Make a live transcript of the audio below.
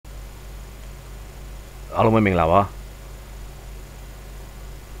အားလုံးပဲမင်္ဂလာပါ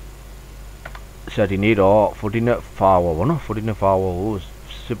ဆရာဒီနေ့တော့ Fortinet Firewall ပေါ့နော် Fortinet Firewall ကို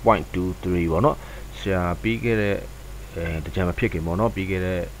 6.23 ပေါ့နော်ဆရာပြီးခဲ့တဲ့တကြံမဖြစ်ခင်ပေါ့နော်ပြီးခဲ့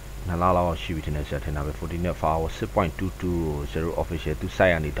တဲ့2လလောက်ရှိပြီထင်တယ်ဆရာထင်တာပဲ Fortinet Firewall 6.22 ကိုဆရာတို့ official သူ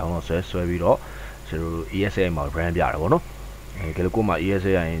site ကနေ download ဆွဲပြီးတော့ဆရာတို့ ESA မှာ run ပြတယ်ပေါ့နော်ကဲလို့ကိုမှ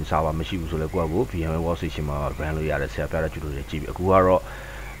ESA ရင် server မရှိဘူးဆိုလဲကိုယ့်ကို VMware workstation မှာ run လို့ရတယ်ဆရာပြတဲ့ tutorial ကြည့်ပြီအခုကတော့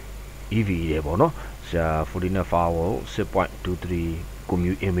EVE တွေပေါ့နော်ဆရာ Fortinet Firewall 6.23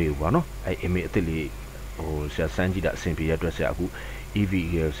 commute email ပေါ့နော်အဲ email အသစ်လေးဟိုဆရာစမ်းကြည့်တာအဆင်ပြေတဲ့အတွက်ဆရာအခု EVE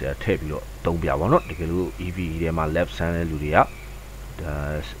ကိုဆရာထည့်ပြီးတော့သုံးပြပါတော့တကယ်လို့ EVE ထဲမှာ lab ဆန်းတဲ့လူတွေက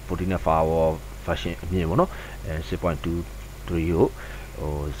Fortinet Firewall version အမြင့်ပေါ့နော်6.23 ကို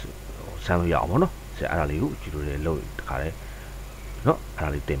ဟိုဆန်းလို့ရအောင်ပေါ့နော်ဆရာအဲ့ဒါလေးကိုကျွန်တော်တို့လုပ်တခါလဲနော်အဲ့ဒါ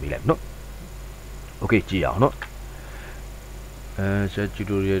လေးတင်ပေးလိုက်နော် Okay ကြည့်အောင်နော်ဆရာ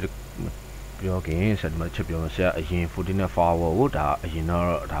tutorial ပြောခင်ဆရာဒီမှာချက်ပြောဆရာအရင် Fortinet Firewall ကိုဒါအရင်တော့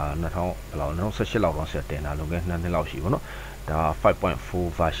ဒါ2000ဘယ်လောက်2018လောက်တော့ဆရာတင်တာလုံးက2နှစ်လောက်ရှိပါတော့ဒါ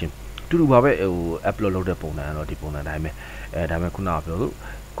 5.4 version တူတူပါပဲဟို upload လုပ်တဲ့ပုံစံကတော့ဒီပုံစံတိုင်းပဲဒါပေမဲ့ခုနကပြောလို့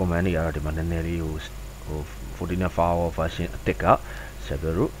command တွေကတော့ဒီမှာနည်းနည်းလေးဟို Fortinet Firewall version အတစ်ကဆရာ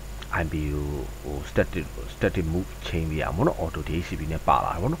ပြောလို့ IP ကိုဟို static move change ပြရမှာနော် auto DHCP နဲ့ပါ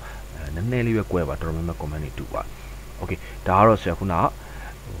လာတာပေါ့နော်နည်းနည်းလေးပဲကွဲပါတော်တော်များများ command တွေတူပါ Okay ဒါကတော့ဆရာခုနက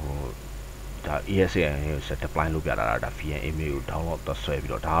ဟိုဒါ ESA ကိုဆက် deploy လုပ်ပြတာဒါ VM email ကို download တော့ဆွဲ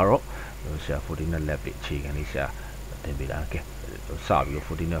ပြီးတော့ဒါကတော့ဆရာ Fortinet lab တွေအခြေခံလေးဆရာတင်ပေးတာကဲစပြီးတော့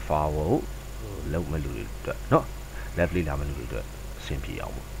Fortinet Firewall ကိုလုပ်မဲ့လူတွေအတွက်เนาะ lab လေးလာမဲ့လူတွေအတွက်အဆင်ပြေအော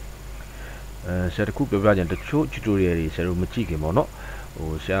င်ပေါ့ဆရာတခုပြောပြချင်တချို့ tutorial တွေဆရာတို့မကြည့်ခင်ပေါ့เนาะ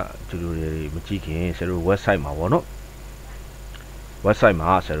ဟိုဆရာ tutorial တွေမကြည့်ခင်ဆရာတို့ website မှာပေါ့เนาะ website မှာ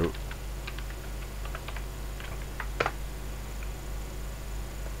ဆရာတို့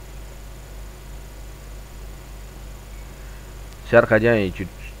ဆရာတခါကျရင်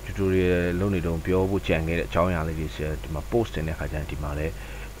tutorial လုပ်နေတော့ပြောဖို့ကြံခဲ့တဲ့အကြောင်းအရာလေးတွေဆရာဒီမှာ post တင်တဲ့ခါကျရင်ဒီမှာလည်း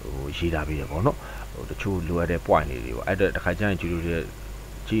ဟိုရေးထားပြီးရပေါ့နော်ဟိုတချို့လိုအပ်တဲ့ point တွေပေါ့အဲ့ဒါတခါကျရင် tutorial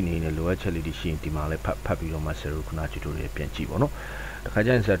ကြည့်နေတဲ့လိုအပ်ချက်လေးတွေရှိရင်ဒီမှာလည်းဖတ်ပြီးတော့မှဆရာတို့ခုန tutorial ပြန်ကြည့်ပေါ့နော်တခါကျ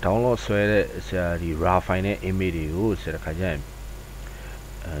ရင်ဆရာ download ဆွဲတဲ့ဆရာဒီ raw file နဲ့ image တွေကိုဆရာတခါကျရင်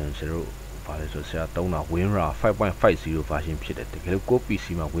ဆရာတို့ဘာလဲဆိုဆရာသုံးတာ WinRAR 5.50 version ဖြစ်တယ်တကယ်လို့ကို PC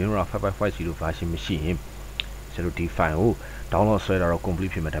မှာ WinRAR 5.50 version မရှိရင်ဆရာတို့ဒီ file ကိုdownload ဆွဲတာတော့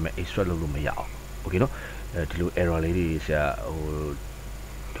complete ဖြစ်မှာဒါပေမဲ့ extract လုပ်လို့မရအောင် okay နော်ဒီလို error လေးတွေဆရာဟို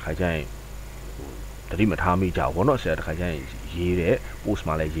တခါကျရင်တတိမထားမိကြဘူးဗောနော်ဆရာတခါကျရင်ရေးတဲ့ post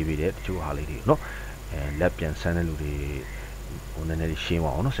မှာလည်းရေးပေးတယ်တချို့ဟာလေးတွေနော်လက်ပြန်ဆန်းတဲ့လူတွေဟိုနည်းနည်းရှင်း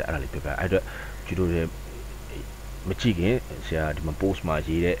အောင်နော်ဆရာအဲ့ဒါလေးပြပြအဲ့အတွက်ကျတို့တွေမကြည့်ခင်ဆရာဒီမှာ post မှာ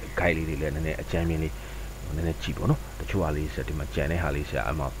ရေးတဲ့ guide လေးတွေလည်းနည်းနည်းအကြမ်းမြင်လေးနည်းနည်းကြည့်ပေါ့နော်တချို့ဟာလေးဆရာဒီမှာကြံတဲ့ဟာလေးဆရာ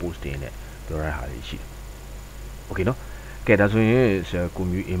အမှ post တင်နဲ့ပြောရတဲ့ဟာလေးရှိတယ် okay နော်ကဲဒါဆိုရင်ဆရာ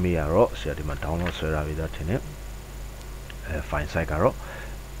commute email ရတော့ဆရာဒီမှာ download ဆွဲထားပြီးသားထင်တယ်file size ကတော့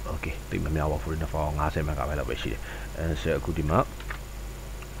okay တိတ်မများပါဘူး Fortinet Firewall 50 MB ပဲလောက်ပဲရှိတယ်ဆရာအခုဒီမှာက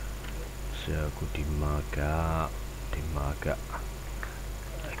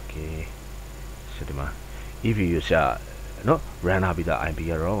okay ဆရာဒီမှာ EVE ဆရာနော် run ထားပြီးသား IP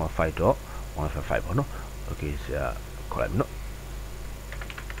ကတော့ 5.155 ပေါ့နော် okay ဆရာခေါ်လိုက်မယ်နော်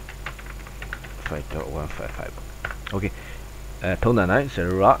 5.155 okay ထုံးတဲ့တိုင်းဆရာ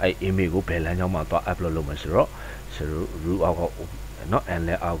တို့ကအဲ့ email ကိုဘယ်လမ်းကြောင်းမှာသွား upload လုပ်မယ်ဆိုတော့ဆရာတို့ root အောက်ကနော် and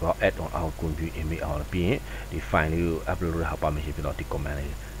အောက်က add on အောက် compute email အောက်ပြီးရင်ဒီ file လေးကို upload လုပ်တာ permission ပြတော့ဒီ command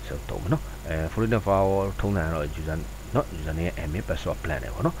လေးဆိုတော့တုံးမယ်နော် Fortinet Firewall ထုံးတဲ့တော့ user နော် user နဲ့ admin password plan တ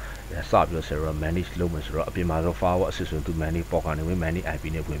ယ်ပေါ့နော်စပြီးတော့ဆရာတို့ manage လုပ်မယ်ဆိုတော့အပြင်မှာတော့ firewall access ဆိုသူ manage ပေါ်ကနေဝင် manage IP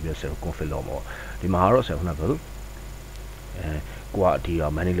နဲ့ဝင်ပြီးတော့ဆရာတို့ config လုပ်မှာဒီမှာတော့ဆရာခုနကပြောလို့ကိုကဒီ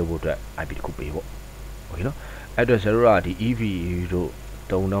manage လုပ်ဖို့အတွက် IP တစ်ခုပေးပေါ့ okay နော်အဲ့တော့ဆရာတို့ကဒီ EVE တို့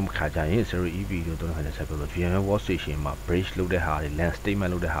တုံးတော့ခါကြရင်ဆရာတို့ EVE တို့တုံးတဲ့ခါကျဆက်ပြောလို့ VMware workstation မှာ bridge လုပ်တဲ့ဟာတွေ LAN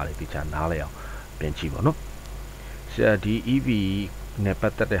statement လုပ်တဲ့ဟာတွေတခြားနားလဲအောင်ပြင်ကြည့်ပါနော်ဆရာဒီ EVE နဲ့ပ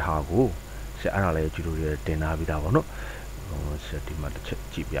တ်သက်တဲ့ဟာကိုဆရာအဲ့ဒါလေးကျူတို့တင်ထားပြီးသားပေါ့နော်ဟိုဆရာဒီမှာတစ်ချက်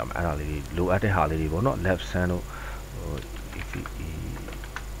ကြည့်ပြမယ်အဲ့ဒါလေးလိုအပ်တဲ့ဟာလေးတွေပေါ့နော် left send တို့ဟို EVE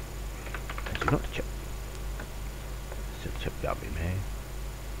ကျွန်တော်တစ်ချက်ပြပေးမယ်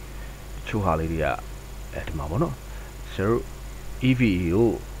တချို့ဟာလေးတွေကဒီမှာပေါ့နော်ဆရာတို့ EVE ကို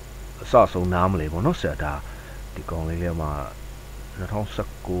အစဆုံးနားမလဲပေါ့နော်ဆရာဒါဒီကောင်လေးလေးမှာ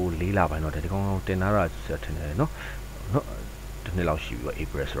2019 4လပိုင်းတော့ဒီကောင်တင်ထားတာဆရာထင်တယ်နော်ဒီနေ့လောက်ရှိပြီပေါ့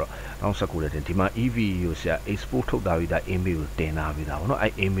April ဆိုတော့2019တဲ့ဒီမှာ EVE ကိုဆရာ export ထုတ်တာပြီးသား email ကိုတင်ထားပြီးသားပေါ့နော်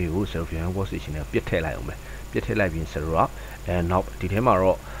အဲ့ email ကိုဆရာ VMware workstation နဲ့ပြစ်ထည့်လိုက်အောင်ပဲပြစ်ထည့်လိုက်ပြီးဆရာတို့ကနောက်ဒီထဲမှာ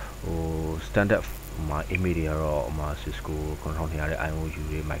တော့ဟို standard email ကတော့ Cisco 9000ရတဲ့ IOU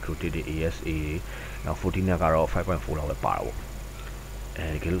တွေ micro တစ်တွေ ASA တွေနောက် Fortinet ကတော့ 5.4 လောက်ပဲပါတာပေါ့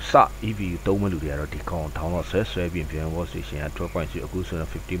ဒီလိုစ EVU သုံးမဲ့လူတွေကတော့ဒီကောင် download ဆွဲပြီးပြန် workstation က 12.0 အခုဆိုတော့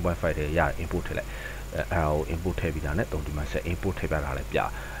 15.5 တဲ့ရ import ထည့်လိုက်အဲ့ဒါကို import ထည့်ပြီးတာနဲ့ဒီမှာ set import ထည့်ပြတာလည်းပြ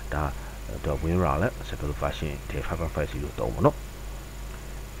ဒါတော့ WinRAR လည်း Stable version ထည့် 5.50 သုံးပေါ့နော်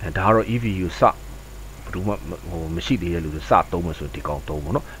ဒါကတော့ EVU စဘယ်သူမှမရှိသေးတဲ့လူတွေစသုံးမှဆိုဒီကောင်သုံး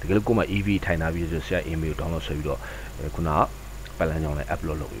ပေါ့နော်တကယ်လို့ကိုယ်မှ EV ထိုင်ထားပြီးဆိုဆရာ email download ဆွဲပြီးတော့ခုနကပတ်လန်းကြောင်းလည်း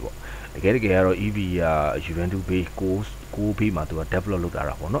upload လုပ်ပြီးပေါ့တကယ်ကတော့ EV က Ubuntu base ကိုဘေးမှာသူက develop လုပ်တာ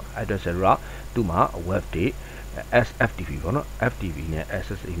ပေါ့နော်အဲ့တော့ဆရာသူ့မှာ web တွေ SFTP ပေါ့နော် FTP နဲ့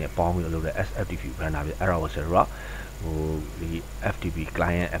SSA နဲ့ပေါင်းပြီးလုပ်တဲ့ SFTP runner ပြအဲ့ဒါကိုဆရာဒီ FTP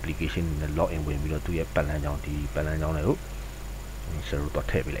client application နဲ့ login ဝင်ပြီးတော့သူ့ရဲ့ပတ်လန်းကြောင်းဒီပတ်လန်းကြောင်းတွေကိုဆရာတို့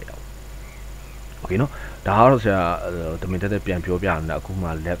ထည့်ပေးလိုက်တာโอเคเนาะဒါကတော့ဆရာတမင်တက်ပြန်ပြောပြနေတာအခုမှ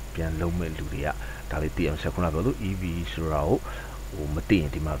lab ပြန်လုံးမဲ့လူတွေကဒါလေးသိအောင်ဆရာခုနပြောလို့ EV ဆိုတာကိုမသိရင်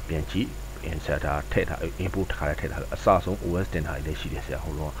ဒီမှာပြန်ကြည့် inserter ထည့်ထား input ထားတဲ့ထည့်ထားအစဆုံး OS တင်ထားလေးရှိတယ်ဆရာ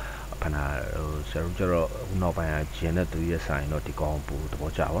ဟိုတော့ဖနာဆရာတို့ကျတော့ခုနောက်ပိုင်းကဂျင်နဲ့သူရဲ့ဆိုင်တော့ဒီကောင်ပို့သ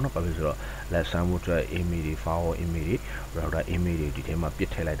ဘောကျပါတော့ဘာဖြစ်ဆိုတော့ lab ဆန်းမှုအတွက် email တွေ firewall email တွေ router email တွေဒီထဲမှာပြ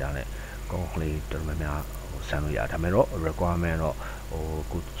စ်ထည့်လိုက်တာနဲ့ကောင်ကလေးတော်တော်များဆန်းလို့ရဒါပေမဲ့တော့ requirement တော့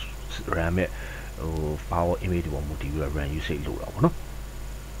ခု RAM ရဲ့firewall image ပေါ်မူတည်ပြီးတော့ run usage လို့တာပေါ့နော်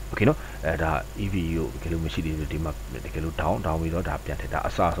โอเคเนาะအဲ့ဒါ EVU တကယ်လို့မရှိသေးဘူးဒီမှာတကယ်လို့ down ပြီးတော့ဒါပြန်ထည့်တာ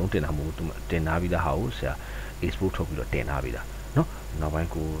အစဆုံးတင်တာမဟုတ်ဘူးတင်ထားပြီးသားဟာကိုဆရာ export ထုတ်ပြီးတော့တင်ထားပြီးသားเนาะနောက်ပိုင်း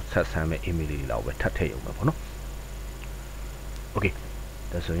ကိုဆက်ဆမ်းမဲ့ image တွေလောက်ပဲထပ်ထည့်ရုံပဲပေါ့နော်โอเค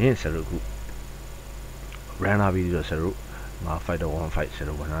ဒါဆိုရင်ဆရာတို့ခု run လာပြီးတော့ဆရာတို့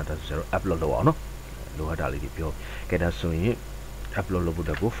5.1.5.0.1 ဒါဆို upload လုပ်အောင်เนาะလိုအပ်တာလေးတွေပြောခဲ့ဒါဆိုရင် upload လုပ်ဖို့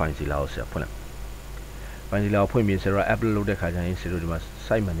တက်ကို file စီလာကိုဆရာဖွင့်လိုက်ပိုင်းစီလာဖွင့်ပြီးဆရာ upload လုပ်တဲ့ခါကျရင်ဆရာတို့ဒီမှာ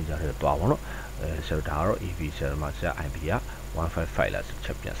site manager ထဲတွားပါတော့ဆရာဒါကတော့ EV ဆရာမှာဆရာ IP က 155 လားချ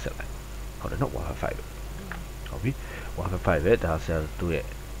က်ပြန်ဆက်လိုက်ဟုတ်တယ်နော်155ပဲဟုတ်ပြီ155ပဲဒါဆရာတို့ရဲ့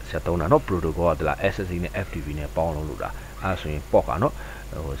ဆရာသုံးတာနော် protocol ကတလား SSA နဲ့ FTP နဲ့ပေါင်းလုပ်တာအဲဆိုရင် port ကနော်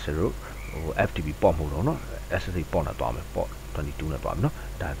ဆရာတို့FTP port မဟုတ်တော့နော် SSA port နဲ့တွားမယ် port 22နဲ့တွားမယ်နော်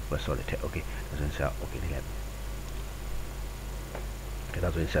ဒါ password လေးထည့် okay ဒါဆိုရင်ဆရာ okay လေးလိုက်ဒါ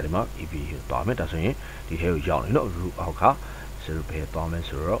ဆိုရင်ဆရာဒီမှာ EV ကိုတွားမယ်ဒါဆိုရင်ဒီထဲကိုရောက်နေနော် root အောက်ကဆရာတို့ဘယ်တွားမယ်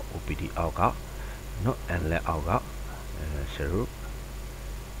ဆိုတော့ OPD အောက်ကနော် nlet အောက်ကဆရာတို့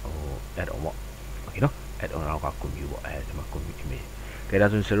add on ပေါ့ okay နော် add on အောက်က commute ပေါ့အဲဒီမှာ commute image ဒါ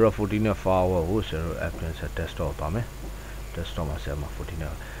ဆိုရင်ဆရာတို့ Fortinet firewall ကိုဆရာတို့ advanced desktop တွားမယ် desktop မှာဆရာမှာ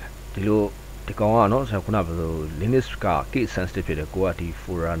Fortinet ဒီလိုဒီကောင်ကနော်ဆရာခုနကပြောလို့ Linux က case sensitive ဖြစ်တယ်ကိုကဒီ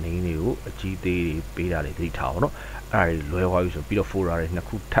folder name တွေကိုအကြီးသေးပေးတာတွေသိထားအောင်နော်အဲ့ဒါတွေလွဲသွားပြီဆိုပြီးတော့ folder တွေနှစ်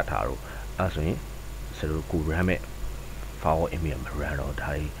ခုထပ်ထားတော့အဲ့ဆိုရင်ဆရာတို့ကို RAM မဲ့ firewall image မ run တော့ဒါ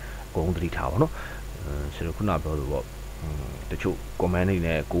တွေအကုန်သတိထားပါနော်ဆရာတို့ခုနပြောလို့ပေါ့တချို့ command တွေ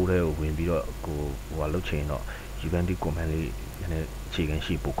နဲ့ကိုယ်ထဲကိုဝင်ပြီးတော့ကိုဟိုကလုတ်ချင်တော့ Ubuntu command လေးနည်းနည်းအခြေခံ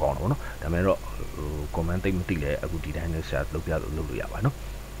ရှိပို့ကောင်းတော့နော်ဒါပေမဲ့တော့command သိမသိလဲအခုဒီတိုင်းနဲ့ဆရာလုပ်လို့ရပါနော်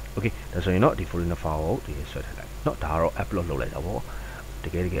okay ဒါဆိုရင်တော့ဒီ Fortinet firewall ဒီဆွဲထားလိုက်เนาะဒါကတော့ upload လုပ်လိုက်တာပေါ့တ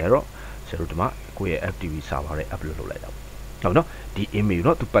ကယ်တော့ဆရာတို့ဒီမှာကိုယ့်ရဲ့ FTP server တွေ upload လုပ်လိုက်တာဟုတ်เนาะဒီ image เน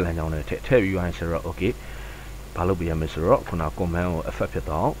าะသူပတ်လည်ကြောင်းနဲ့ထည့်ပြီးရင်ဆရာတို့ okay ဘာလုပ်ပြရမလဲဆိုတော့ခုန command ကို effect ဖြစ်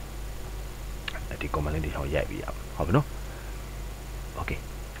တော့ဒီ command လေးတွေဟောရိုက်ပြီးရဟုတ်ပြီเนาะ okay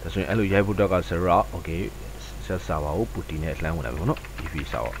ဒါဆိုရင်အဲ့လိုရိုက်ဖို့တော့ကဆရာတို့ okay ဆက် server ကို Putty နဲ့လှမ်းဝင်လာပြီပေါ့เนาะ EV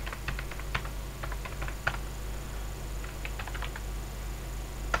server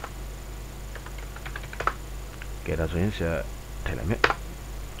ကဲဒါဆိုရင်ဆက်ထည့်လိုက်မယ်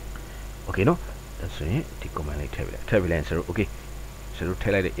okay နော်ဒါဆိုရင်ဒီ command လေးထည့်ပြီးလိုက်ဆရာတို့ okay ဆရာတို့ထ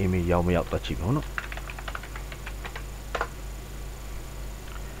ည့်လိုက်တဲ့ image ရောက်မရောက်တော့ကြည့်ပါဦးနော်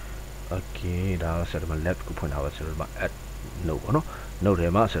okay ဒါဆရာတို့ lab ကိုဖွင့်ထားပါဆရာတို့မှာ add node ပေါ့နော် node ထဲ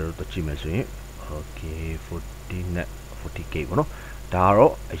မှာဆရာတို့တော့ကြည့်မယ်ဆိုရင် okay 40net 40k ပေါ့နော်ဒါက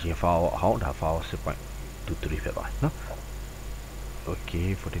တော့အရင် file အဟောင်းဒါ file 6.23 ဖြစ်ပါတယ်နော် okay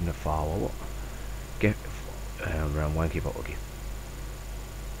 40net file ပေါ့ကဲrun 1k ပေါ့ okay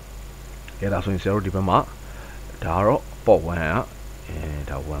ကဲဒါဆိုရင်ဆရာတို့ဒီဘက်မှာဒါကတော့ port 1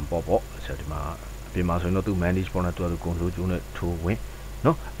ကဒါ1 port ပေါ့ဆရာဒီမှာအပြင်မှာဆိုရင်တော့သူ manage port နဲ့သူက control ကျိုးနဲ့ထိုးဝင်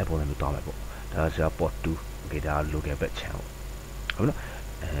နော်အဲ့ပုံစံမျိုးတောင်းမယ်ပေါ့ဒါဆရာ port 2 okay ဒါ local back channel ဟုတ်နော်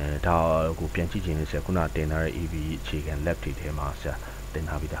ဒါကိုပြန်ကြည့်ခြင်းနဲ့ဆရာခုနတင်ထားတဲ့ EV အခြေခံ lab တွေထဲမှာဆရာတင်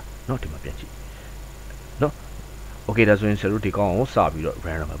ထားပြီးသားနော်ဒီမှာပြန်ကြည့်နော် okay ဒါဆိုရင်ဆရာတို့ဒီကောင်ကိုစပြီးတော့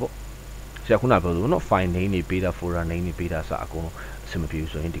run ရမှာပေါ့ဆရာခုနပြောလို့နော် file name တွေပေးတာ folder name တွေပေးတာစအကုန်လုံးအဆင်မပြေ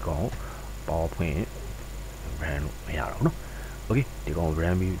ဘူးဆိုရင်ဒီကောင်ကို PowerPoint run လို့မရတော့ဘူးနော် okay ဒီကောင်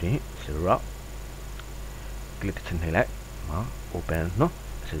run ပြီးရင်ဆရာတို့ click ချင်နေလိုက်မှာ open နော်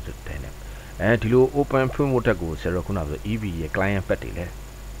ဆရာတို့တင်နေ ဒီလို open framework တက်ကိုဆရာတို့ခုနကဆို EV ရဲ့ client pack တွေလည်း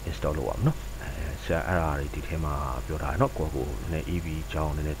install လုပ်အောင်နော်ဆရာအဲ့ဒါတွေဒီထဲမှာပြောတာနော်ကိုနည်း EV အကြော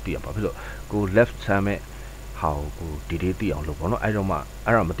င်းနည်းနည်းသိအောင်ပါပြီးတော့ကို left ဆမ်းမဲ့how ကို detail သိအောင်လုပ်ပေါ့နော်အဲ့တော့မှ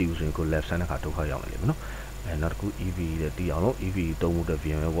အဲ့ဒါမသိဘူးဆိုရင်ကို left ဆမ်းတဲ့ခါဒုက္ခရောက်နေလိမ့်မယ်နော်နောက်တစ်ခု EV လည်းသိအောင်လို့ EV သုံးဖို့အတွက်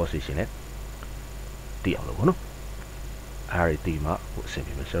VMware workstation လည်းသိအောင်လို့ပေါ့နော်အဲ့ဒါတွေသိမှဟိုအဆင်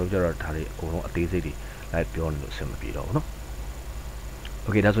ပြေမယ်ဆရာတို့ကျတော့ဒါတွေအကုန်လုံးအသေးစိတ်တွေလိုက်ပြောနေလို့အဆင်မပြေတော့ဘူးနော်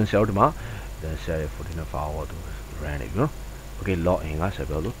okay ဒါဆိုရင်ဆရာတို့ဒီမှာဆရာရဲ့ Fortinet firewall သူ run နေပြီနော် okay login ကဆရာ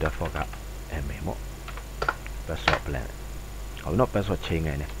ပြောလို့ default က admin ပေါ့ password blank ဟုတ်နော် password change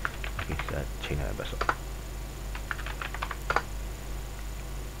နေတယ် okay ဆရာ change နေတယ် password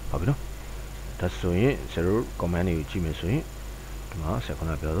ဟုတ်ပြီနော်ဒါဆိုရင်ဆရာတို့ command တွေကိုကြည့်မယ်ဆိုရင်ဒီမှာဆရာက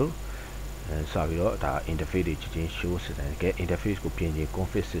ပြောလို့စပြီးတော့ဒါ interface တွေချင်း show system က interface ကိုပြင်ချင်း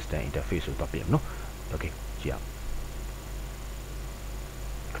config system interface ဆိုတော့ပြင်နော် okay ကြည့်အောင်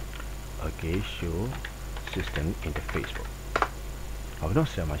okay show system interface ပေါ့ဟုတ်နော်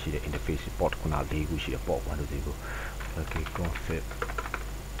ဆရာမရှိတဲ့ interface port ခုန၄ခုရှိတဲ့ port 1 2 3ကို okay config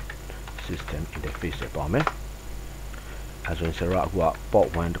system interface ဆိုတော့မယ်အဲဆိုရင်ဆရာအခုက port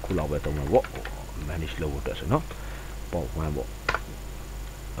 1 တစ်ခုလောက်ပဲသုံးမှာပေါ့ manage လုပ်ဖို့အတွက်ဆိုနော် port 1ပေါ့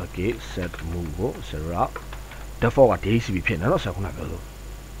okay set move ကိုဆရာ default က DHCP ဖြစ်နေတော့ဆရာခုနပြောလို့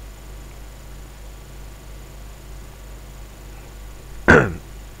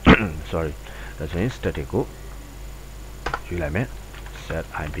sorry ဒါဆိုရင် static ကိုယူလိုက်မယ် set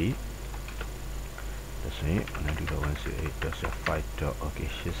IP ဒါဆိုရင် 192.168.5. okay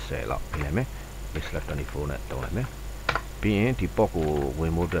 80လောက်ပြလိုက်မယ် /24 နဲ့တုံးလိုက်မယ်ပြီးရင်ဒီ port ကိုဝ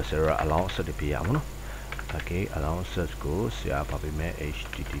င်ဖို့အတွက်ဆရာ allow access ပြရမှာနော် okay allow access ကိုဆရာပါပေးမယ်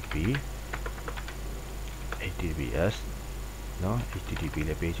https နော် http လ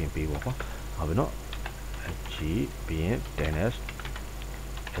ည်းပေးခြင်းပေးပေါ့ကွာဟုတ်ပြီနော် g ပြီးရင် DNS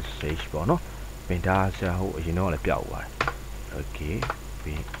sh ပေါ့နော်ပြင်ဒါဆရာဟိုအရင်တော့လည်းပြအောင်ပါတယ် okay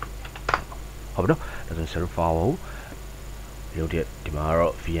ပြီးဟုတ်ပြီနော်ဒါဆိုဆရာ firewall ရုပ်တဲ့ဒီမှာ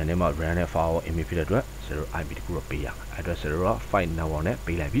တော့ VN ထဲမှာ run တဲ့ firewall image ဖြစ်တဲ့အတွက်ဆရာ IP တခုတော့ပေးရမှာအဲ့အတွက်ဆရာက 5 number နဲ့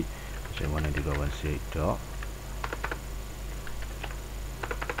ပေးလိုက်ပြီဆိုရင်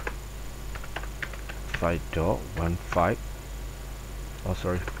 192.168.5.15 oh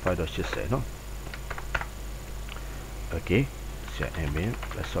sorry 5.80 နော် okay ဆရာ admin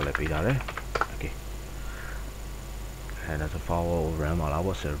လက်စော်လိုက်ပေးတာလေ okay and as a firewall run မှာလား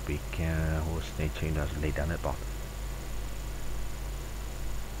ပေါ့ဆရာ beacon hosting chain ဒါဆို later နဲ့ပေါ့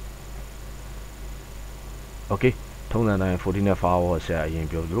okay ထုံးစံတိုင်း Fortinet firewall ဆရာအရင်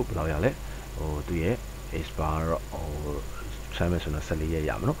ပြောလို့ဘယ်လောက်ရလဲဟိုသူရဲ့ expire ဟို service ဆိုတော့14ရက်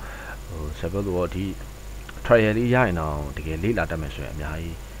ရမှာနော်ဟိုဆရာပြောလို့ဒီ trial လေးရရင်တော့တကယ်လေးလာတတ်မယ်ဆိုရင်အများ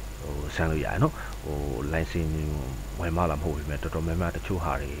ကြီးဟိုဆန်းလို့ရတယ်နော်ဟို license ဝင်မလာမဟုတ်ဘူးပဲတော်တော်များများတချို့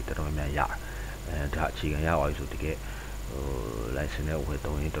ဟာတွေတော်တော်များများရတယ်ဒါအခြေခံရပါပြီဆိုတကယ်ဟို license နဲ့ဝယ်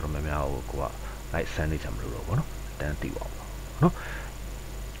သုံးရင်တော်တော်များများဟိုကိုက light ဆန်းနေချင်မလို့တော့ဘောနော်အတန်းသိပါဘူးနော်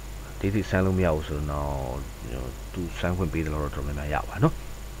ဒီဒီဆန်းလို့မရဘူးဆိုတော့သူဆန်းခွင့်ပေးတယ်လို့တော်တော်များများရပါနော်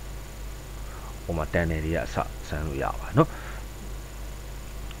ဟိုမှာတန်တယ်တွေကအစဆန်းလို့ရပါနော်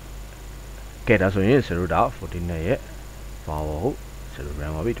ကဲဒါဆိုရင်ဆရာတို့ဒါ Fortinet ရဲ့ firewall ဆရာတို့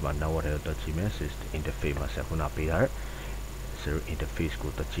run ပါပြီဒီမှာ network တွေတက်ကြည့်မယ် system interface မှာဆက်ခုနပေးထားတဲ့ဆရာတို့ interface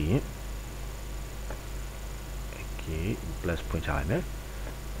ကိုတက်ကြည့်ရင် okay plus ဖွင့်ချလိုက်မယ်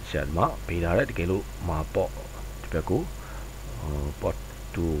ဆရာမှာပေးထားတဲ့တကယ်လို့မှာပေါ့ဒီဘက်ကိုport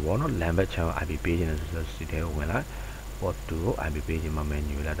 2ဘောနော် LAN ဘက် channel IP ပေးခြင်းဆိုတော့ဒီထဲကိုဝင်လိုက် port 2ကို IP ပေးခြင်းမှာ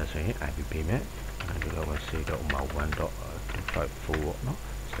menu လာတဲ့ဆိုရင် IP ပေးမယ်ဒီလောကစေတော့မှာ 1.254 ပေါ့နော်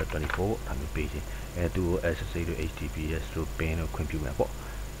 24ဒါမျိုးပေးခြင်းအဲသူကို SSH တို့ HTTPS တို့ pin တို့ခွင့်ပြုမယ်ပေါ့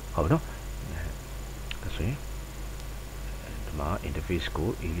ဟုတ်ပြီနော်ဒါဆိုရင်ဒီမှာ interface ကို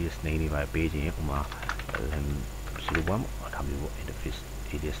alias name တွေပါပေးခြင်းဥမာ LAN01 ဒါမျိုးပေါ့ interface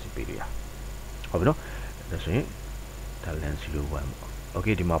alias ပေးရဟုတ်ပြီနော်ဒါဆိုရင်ဒါ LAN01 ပေါ့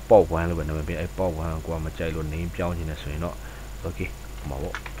okay ဒီမှာ port 1လို့ပဲနာမည်ပေးအဲ port 1ကိုမကြိုက်လို့ name ပြောင်းခြင်းနဲ့ဆိုရင်တော့ okay ဟိုမှာ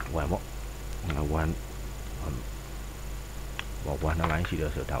ပေါ့1ပေါ့11line ရှိတ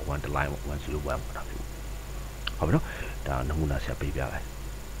ယ်ဆိုတော့ဒါ1 line ပေါ့101ပေါ့ဒါမျိုးဟုတ်ပြီနော်ဒါနမူနာဆက်ပေးပြလိုက်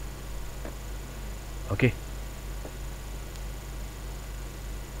okay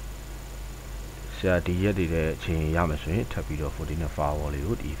ဆရာဒီရက်တွေတဲ့အချိန်ရမယ်ဆိုရင်ထပ်ပြီးတော့ Fortinet firewall လေး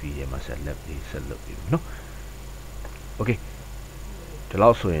ကိုဒီ video မှာဆက်လက်ပြီးဆက်လုပ်ပြီးနော် okay ဒီလော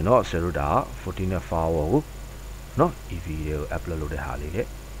က်ဆိုရင်တော့ဆရာတို့ဒါ Fortinet firewall ကိုနော် EV တွေကို upload လုပ်တဲ့ဟာလေးနဲ့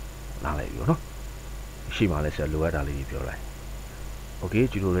နားလိုက်ပြီနော်ရှိမှလည်းဆရာလိုအပ်တာလေးပြောလိုက် okay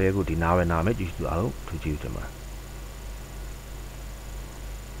ကျူတိုလေးကိုဒီနားပဲနားမယ်ကြည့်သူအားလုံးထူးကြည့်ဦးတင်ပါ